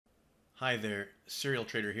Hi there, Serial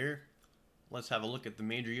Trader here. Let's have a look at the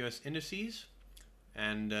major US indices.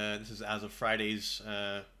 And this is as of Friday's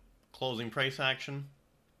closing price action.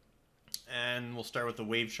 And we'll start with the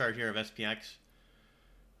wave chart here of SPX.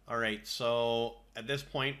 Alright, so at this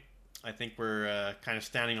point, I think we're kind of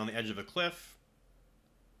standing on the edge of a cliff,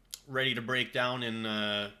 ready to break down in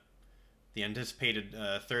the anticipated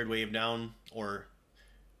third wave down, or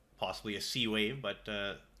possibly a C wave, but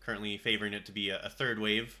currently favoring it to be a third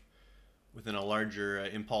wave within a larger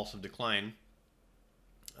impulsive decline.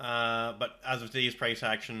 But as of today's price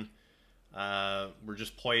action, we're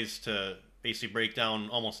just poised to basically break down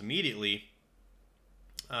almost immediately.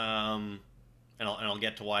 And I'll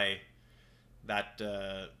get to why that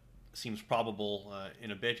seems probable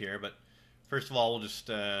in a bit here. But first of all, we'll just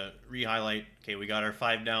re-highlight. Okay, we got our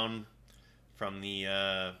 5 down from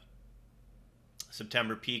the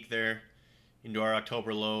September peak there into our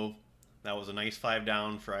October low. That was a nice 5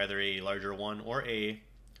 down for either a larger 1 or A.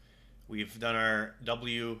 We've done our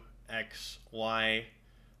W, X, Y,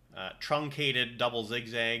 truncated double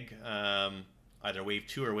zigzag, either wave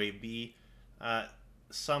 2 or wave B.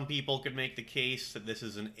 Some people could make the case that this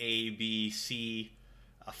is an A, B, C,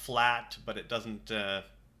 a flat, but it doesn't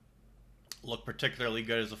look particularly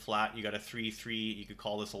good as a flat. You got a 3, 3. You could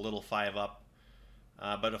call this a little 5 up.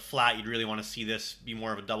 But a flat, you'd really want to see this be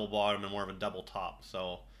more of a double bottom and more of a double top.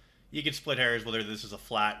 So you could split hairs whether this is a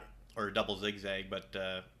flat or a double zigzag, but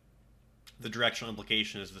the directional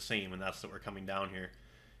implication is the same, and that's that we're coming down here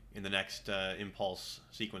in the next impulse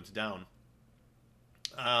sequence down.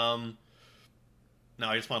 Now,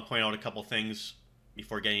 I just want to point out a couple things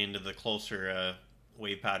before getting into the closer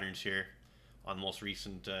wave patterns here on the most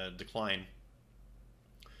recent decline.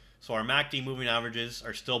 So our MACD moving averages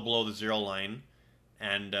are still below the 0 line,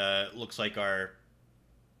 and looks like our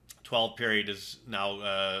 12 period is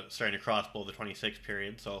now starting to cross below the 26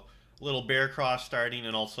 period. So a little bear cross starting,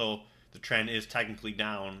 and also the trend is technically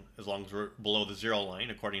down as long as we're below the 0 line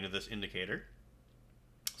according to this indicator.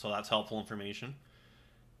 So that's helpful information.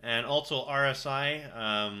 And also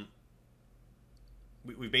RSI,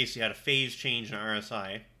 we basically had a phase change in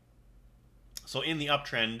RSI. So in the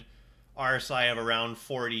uptrend, RSI of around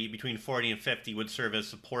 40, between 40 and 50 would serve as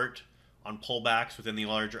support on pullbacks within the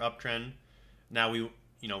larger uptrend. Now we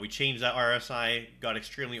changed that RSI, got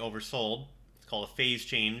extremely oversold. It's called a phase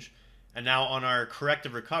change. And now on our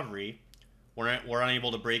corrective recovery, we're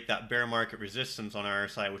unable to break that bear market resistance on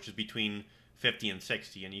RSI, which is between 50 and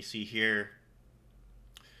 60. And you see here,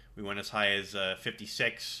 we went as high as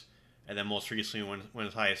 56, and then most recently went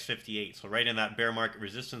as high as 58. So right in that bear market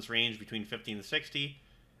resistance range between 50 and 60,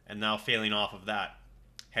 and now failing off of that,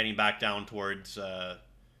 heading back down towards,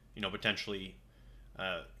 potentially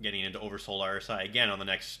getting into oversold RSI again on the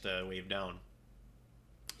next wave down.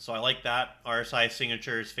 So I like that. RSI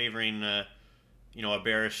signature is favoring a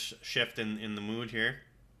bearish shift in the mood here,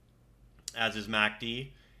 as is MACD.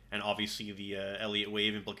 And obviously the Elliott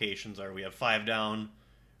wave implications are we have 5 down,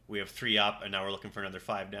 we have 3 up, and now we're looking for another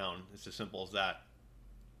 5 down. It's as simple as that.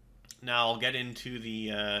 Now I'll get into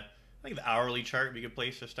the I think the hourly chart would be a good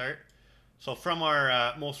place to start. So from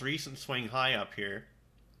our most recent swing high up here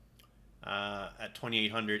at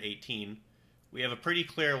 2818, we have a pretty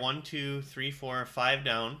clear 1, 2, 3, 4, 5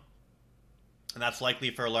 down, and that's likely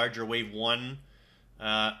for a larger wave 1,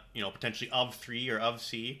 potentially of 3 or of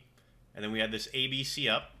C. And then we had this ABC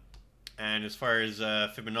up, and as far as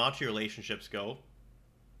Fibonacci relationships go,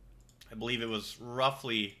 I believe it was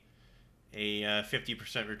roughly a 50%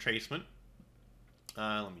 retracement.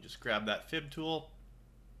 Let me just grab that fib tool.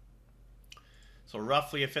 So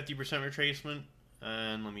roughly a 50% retracement,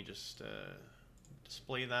 and let me just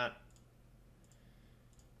display that.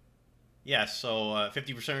 Yes, so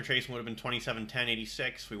 50% retracement would have been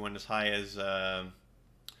 27.10.86. We went as high as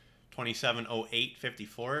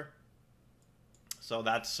 27.08.54. So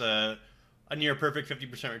that's a near perfect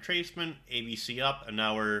 50% retracement. ABC up, and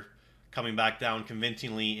now we're coming back down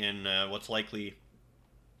convincingly in what's likely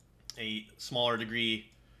a smaller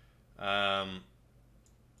degree, if I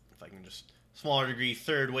can just, smaller degree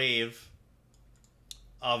third wave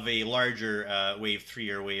of a larger wave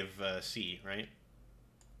 3 or wave C, right?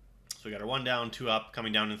 So we got our 1 down, 2 up,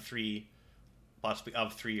 coming down in 3, possibly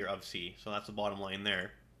of 3 or of C. So that's the bottom line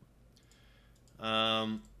there.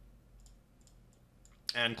 And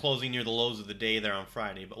closing near the lows of the day there on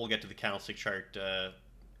Friday, but we'll get to the candlestick chart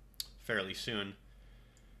fairly soon.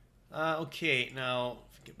 Okay, now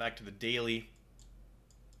get back to the daily.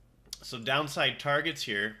 So downside targets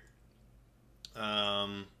here.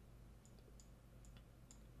 And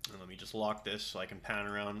let me just lock this so I can pan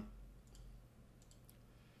around.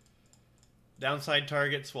 Downside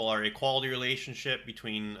targets, well, our equality relationship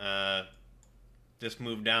between this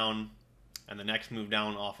move down and the next move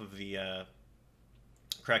down off of the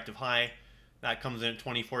corrective high, that comes in at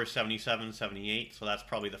 24.7778. So that's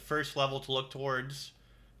probably the first level to look towards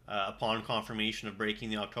upon confirmation of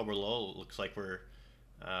breaking the October low. It looks like we're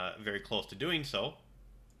very close to doing so.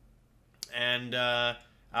 And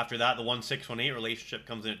after that, the 1618 relationship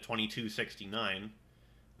comes in at 22.69.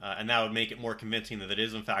 And that would make it more convincing that it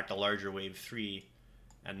is, in fact, a larger wave 3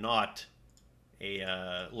 and not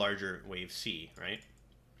a larger wave C, right?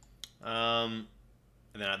 And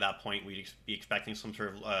then at that point, we'd be expecting some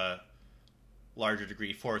sort of larger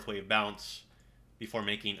degree fourth wave bounce before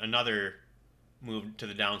making another move to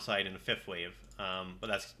the downside in a fifth wave. But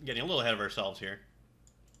that's getting a little ahead of ourselves here.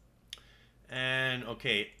 And,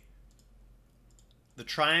 okay, the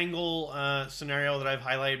triangle scenario that I've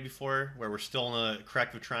highlighted before, where we're still in a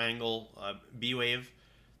corrective triangle B wave,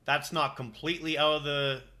 that's not completely out of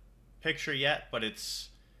the picture yet, but it's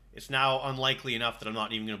now unlikely enough that I'm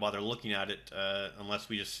not even going to bother looking at it unless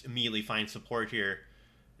we just immediately find support here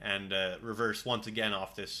and reverse once again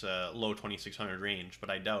off this low 2600 range, but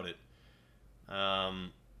I doubt it. I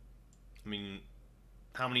mean,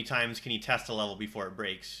 how many times can you test a level before it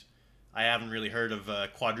breaks? I haven't really heard of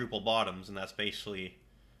quadruple bottoms, and that's basically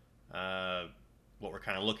what we're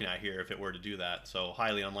kind of looking at here if it were to do that. So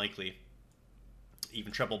highly unlikely.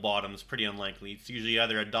 Even triple bottoms, pretty unlikely. It's usually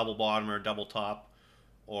either a double bottom or a double top,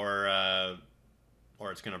 or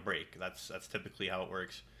it's going to break. That's typically how it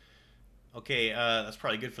works. Okay, that's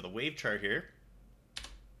probably good for the wave chart here.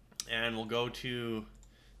 And we'll go to,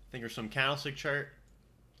 I think there's some candlestick chart.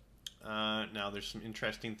 Now there's some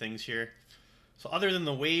interesting things here. So other than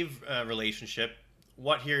the wave relationship,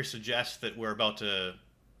 what here suggests that we're about to,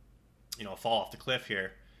 fall off the cliff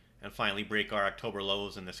here and finally break our October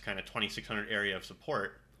lows in this kind of 2600 area of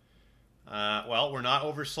support? Well, we're not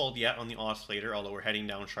oversold yet on the oscillator, although we're heading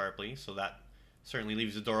down sharply, so that certainly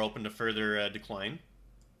leaves the door open to further decline.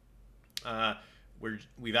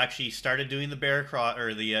 We've actually started doing the bear cross,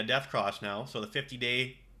 or the death cross now, so the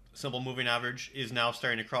 50-day simple moving average is now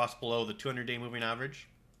starting to cross below the 200-day moving average.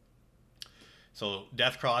 So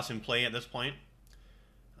death cross in play at this point.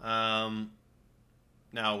 Now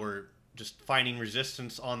we're just finding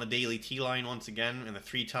resistance on the daily T-line once again, and the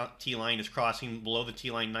 3T line is crossing below the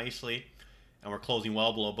T-line nicely, and we're closing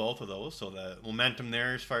well below both of those. So the momentum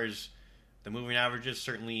there as far as the moving averages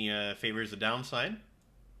certainly favors the downside.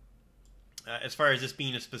 As far as this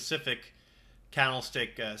being a specific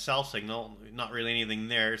candlestick sell signal, not really anything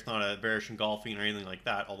there. It's not a bearish engulfing or anything like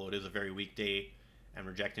that, although it is a very weak day and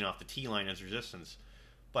rejecting off the T-line as resistance.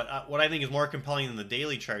 But what I think is more compelling than the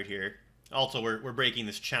daily chart here, also we're breaking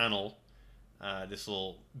this channel, this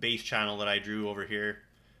little base channel that I drew over here.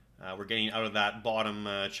 We're getting out of that bottom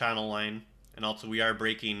channel line, and also we are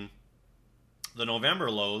breaking the November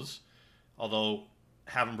lows, although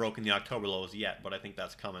haven't broken the October lows yet, but I think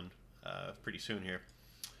that's coming pretty soon here.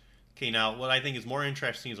 Okay, now what I think is more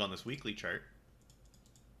interesting is on this weekly chart,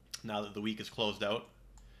 now that the week is closed out.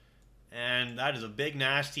 And that is a big,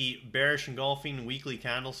 nasty, bearish engulfing weekly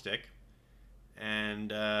candlestick.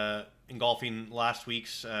 And engulfing last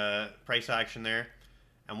week's price action there.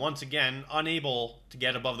 And once again, unable to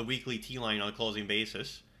get above the weekly T-line on a closing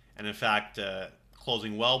basis. And in fact,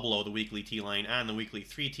 closing well below the weekly T-line and the weekly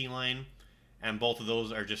 3T line. And both of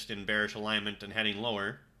those are just in bearish alignment and heading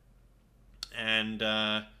lower. And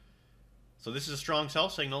so this is a strong sell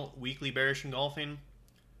signal, weekly bearish engulfing.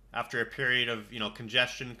 After a period of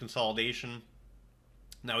congestion, consolidation,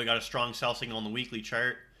 now we got a strong sell signal on the weekly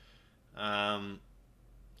chart. I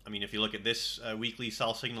mean, if you look at this weekly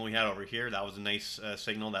sell signal we had over here, that was a nice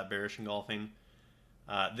signal, that bearish engulfing.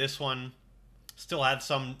 This one still had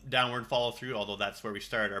some downward follow through, although that's where we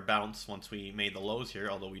started our bounce once we made the lows here,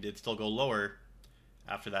 although we did still go lower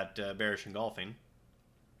after that bearish engulfing.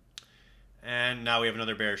 And now we have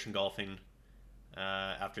another bearish engulfing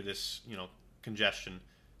after this, congestion.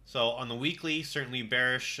 So on the weekly, certainly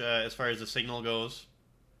bearish as far as the signal goes.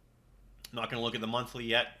 Not going to look at the monthly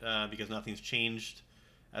yet because nothing's changed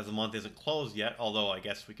as the month isn't closed yet, although I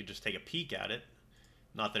guess we could just take a peek at it.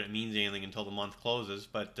 Not that it means anything until the month closes,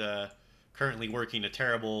 but currently working a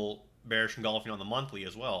terrible bearish engulfing on the monthly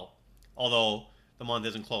as well, although the month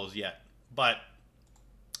isn't closed yet. But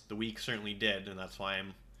the week certainly did, and that's why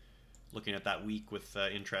I'm looking at that week with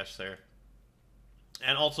interest there.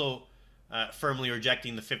 And also firmly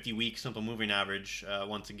rejecting the 50-week simple moving average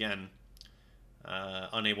once again,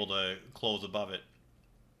 unable to close above it.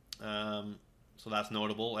 So that's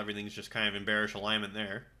notable. Everything's just kind of in bearish alignment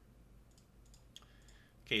there.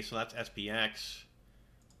 Okay, so that's SPX.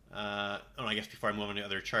 Oh, I guess before I move on to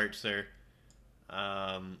other charts there,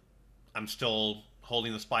 I'm still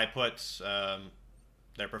holding the SPY puts.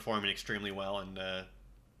 They're performing extremely well, and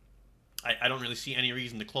I don't really see any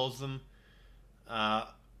reason to close them. I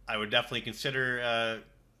would definitely consider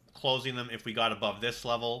closing them if we got above this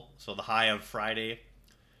level, so the high of Friday,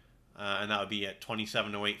 and that would be at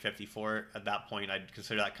 27.0854. At that point, I'd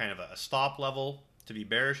consider that kind of a stop level to be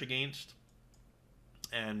bearish against.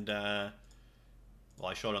 And well,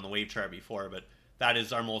 I showed on the wave chart before, but that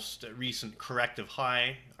is our most recent corrective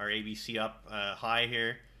high, our ABC up high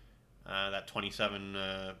here, that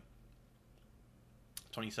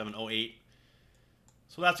 27.08.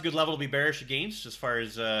 So that's a good level to be bearish against as far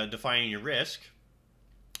as defining your risk.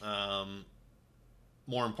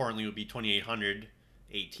 More importantly would be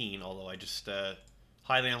 2818, although I just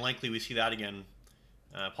highly unlikely we see that again,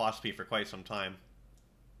 possibly for quite some time.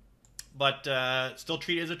 But still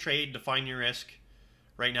treat it as a trade, define your risk.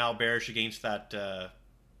 Right now, bearish against that,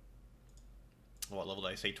 what level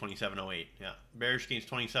did I say? 2708. Yeah, bearish against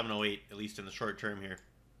 2708, at least in the short term here,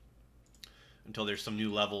 until there's some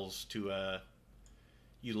new levels to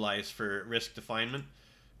utilize for risk definement.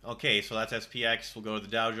 Okay, so that's SPX. We'll go to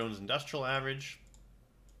the Dow Jones Industrial Average.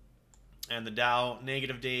 And the Dow,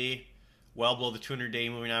 negative day, well below the 200-day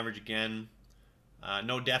moving average again.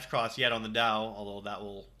 No death cross yet on the Dow, although that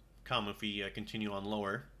will come if we continue on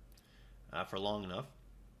lower for long enough.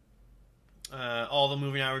 All the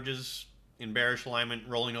moving averages in bearish alignment,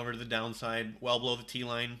 rolling over to the downside, well below the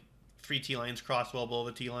T-line. 3 T-lines crossed well below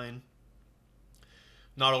the T-line.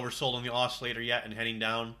 Not oversold on the oscillator yet and heading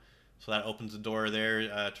down, so that opens the door there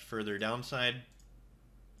to further downside.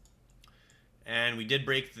 And we did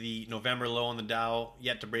break the November low on the Dow,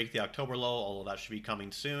 yet to break the October low, although that should be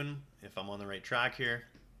coming soon if I'm on the right track here.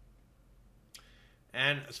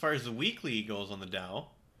 And as far as the weekly goes on the Dow,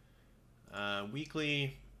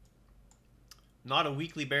 weekly, not a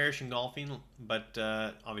weekly bearish engulfing, but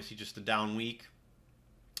obviously just a down week.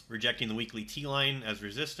 Rejecting the weekly T-line as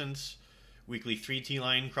resistance. Weekly 3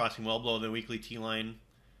 T-line crossing well below the weekly T-line.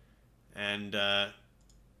 And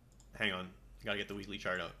hang on, gotta get the weekly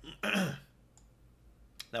chart out.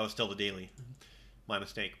 That was still the daily. My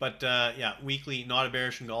mistake. But yeah, weekly, not a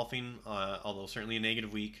bearish engulfing, although certainly a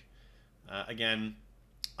negative week. Again,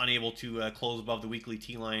 unable to close above the weekly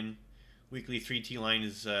T-line. Weekly 3 T-line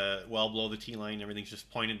is well below the T-line. Everything's just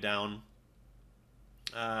pointed down.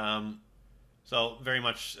 So very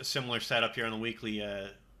much a similar setup here on the weekly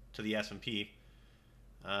to the S&P.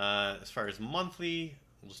 As far as monthly,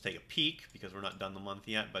 we'll just take a peek because we're not done the month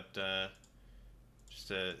yet, but just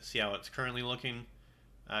to see how it's currently looking.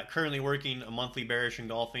 Currently working a monthly bearish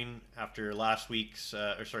engulfing after last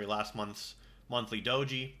month's monthly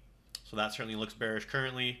doji. So that certainly looks bearish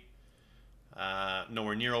currently.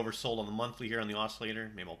 Nowhere near oversold on the monthly here on the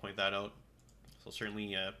oscillator. Maybe I'll point that out. So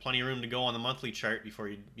certainly plenty of room to go on the monthly chart before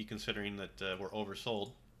you'd be considering that we're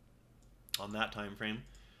oversold on that time frame.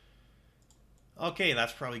 Okay,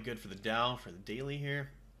 that's probably good for the Dow for the daily here.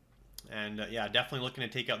 And yeah, definitely looking to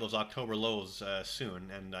take out those October lows soon.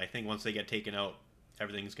 And I think once they get taken out,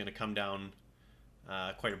 everything's going to come down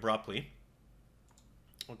quite abruptly.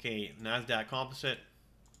 Okay, NASDAQ composite.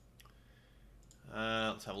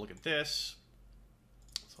 Let's have a look at this.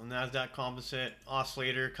 So NASDAQ composite,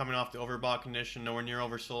 oscillator coming off the overbought condition, nowhere near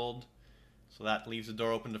oversold. So that leaves the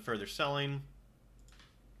door open to further selling.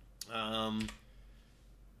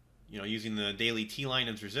 You know, using the daily T-line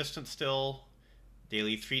as resistance still.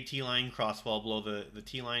 Daily 3 T-line, cross well below the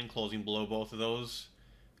T-line, closing below both of those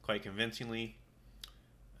quite convincingly.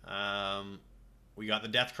 We got the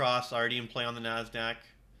death cross already in play on the NASDAQ.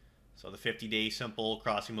 So the 50-day simple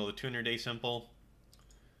crossing below the 200-day simple.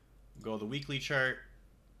 Go to the weekly chart.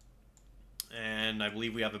 And I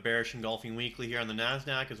believe we have a bearish engulfing weekly here on the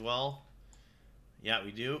NASDAQ as well. Yeah,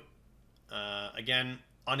 we do. Again,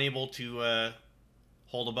 unable to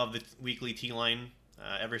hold above the weekly T-line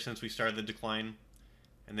ever since we started the decline.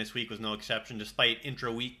 And this week was no exception, despite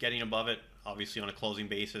intra-week getting above it, obviously on a closing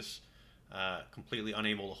basis. Completely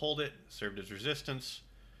unable to hold it, served as resistance.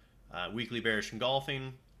 Weekly bearish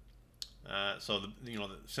engulfing. So the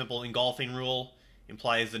simple engulfing rule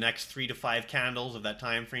implies the next 3 to 5 candles of that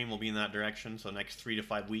time frame will be in that direction. So the next 3 to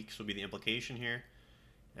 5 weeks will be the implication here.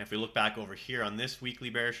 And if we look back over here on this weekly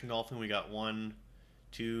bearish engulfing, we got 1,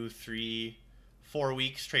 2, 3, 4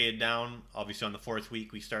 weeks traded down. Obviously on the 4th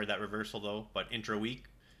week we started that reversal though, but intra-week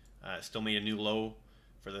still made a new low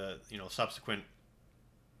for the subsequent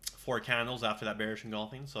 4 candles after that bearish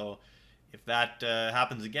engulfing. So if that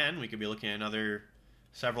happens again, we could be looking at another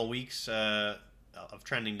several weeks of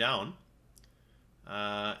trending down.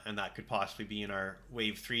 And that could possibly be in our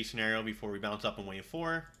wave 3 scenario before we bounce up in wave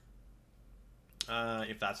 4.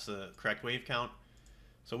 If that's the correct wave count.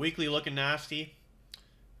 So weekly looking nasty.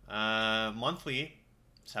 Monthly,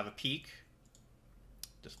 let's have a peek.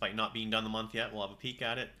 Despite not being done the month yet, we'll have a peek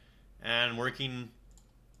at it. And working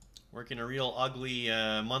a real ugly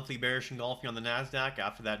monthly bearish engulfing on the NASDAQ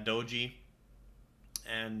after that doji.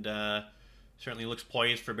 And certainly looks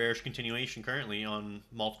poised for bearish continuation currently on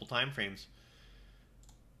multiple time frames.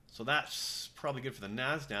 So that's probably good for the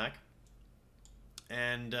NASDAQ.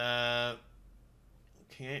 And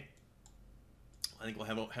okay, I think we'll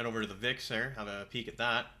head over to the VIX there, have a peek at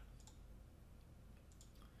that.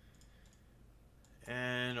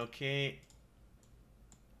 And okay,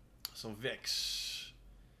 so VIX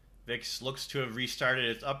looks to have restarted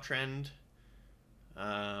its uptrend.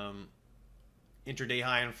 Intraday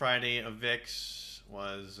high on Friday of VIX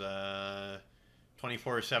was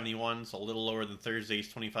 24.71, so a little lower than Thursday's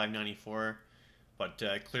 25.94, but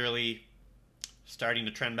clearly starting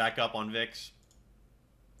to trend back up on VIX.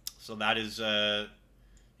 So that is,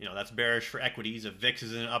 that's bearish for equities. If VIX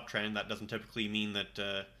is in an uptrend, that doesn't typically mean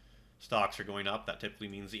that stocks are going up. That typically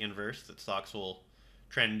means the inverse, that stocks will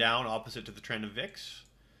trend down opposite to the trend of VIX.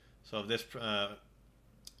 So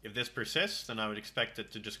if this persists, then I would expect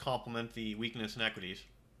it to just complement the weakness in equities.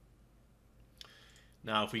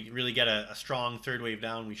 Now, if we really get a strong third wave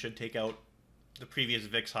down, we should take out the previous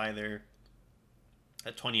VIX high there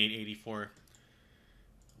at 28.84.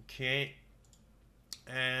 Okay.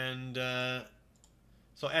 And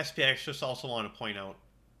so SPX, just also want to point out,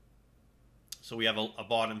 so we have a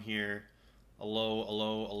bottom here, a low, a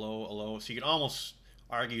low, a low, a low. So you could almost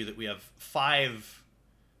argue that we have 5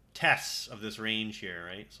 tests of this range here,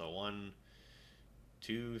 right? So 1,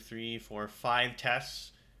 2, 3, 4, 5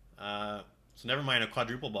 tests. So never mind a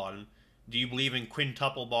quadruple bottom. Do you believe in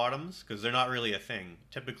quintuple bottoms? Because they're not really a thing.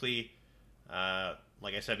 Typically,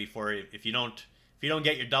 like I said before, if you don't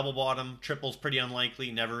get your double bottom, triple's pretty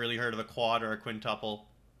unlikely. Never really heard of a quad or a quintuple.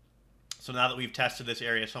 So now that we've tested this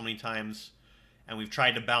area so many times, and we've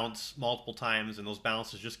tried to bounce multiple times, and those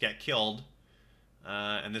bounces just get killed,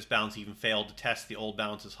 and this bounce even failed to test the old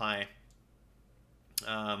bounce's high,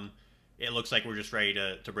 it looks like we're just ready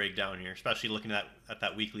to break down here, especially looking at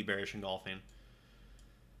that weekly bearish engulfing.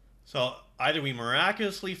 So either we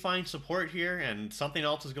miraculously find support here and something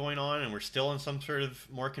else is going on and we're still in some sort of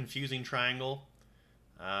more confusing triangle,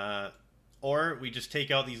 or we just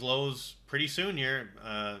take out these lows pretty soon here,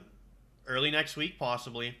 early next week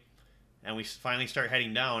possibly, and we finally start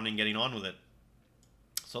heading down and getting on with it.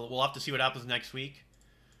 So we'll have to see what happens next week,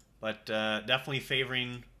 but definitely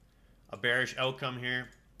favoring a bearish outcome here,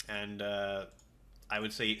 and I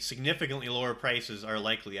would say significantly lower prices are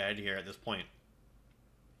likely ahead here at this point.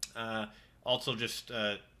 Also, just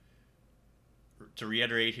to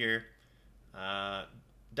reiterate here,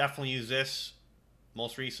 definitely use this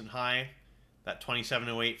most recent high, that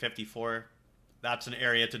 27.0854. That's an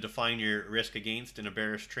area to define your risk against in a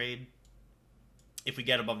bearish trade. If we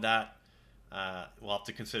get above that, we'll have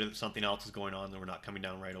to consider that something else is going on, that we're not coming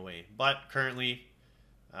down right away. But currently,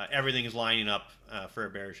 everything is lining up for a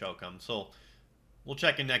bearish outcome. So we'll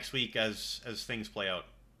check in next week as things play out.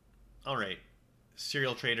 All right.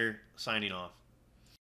 Serial Trader signing off.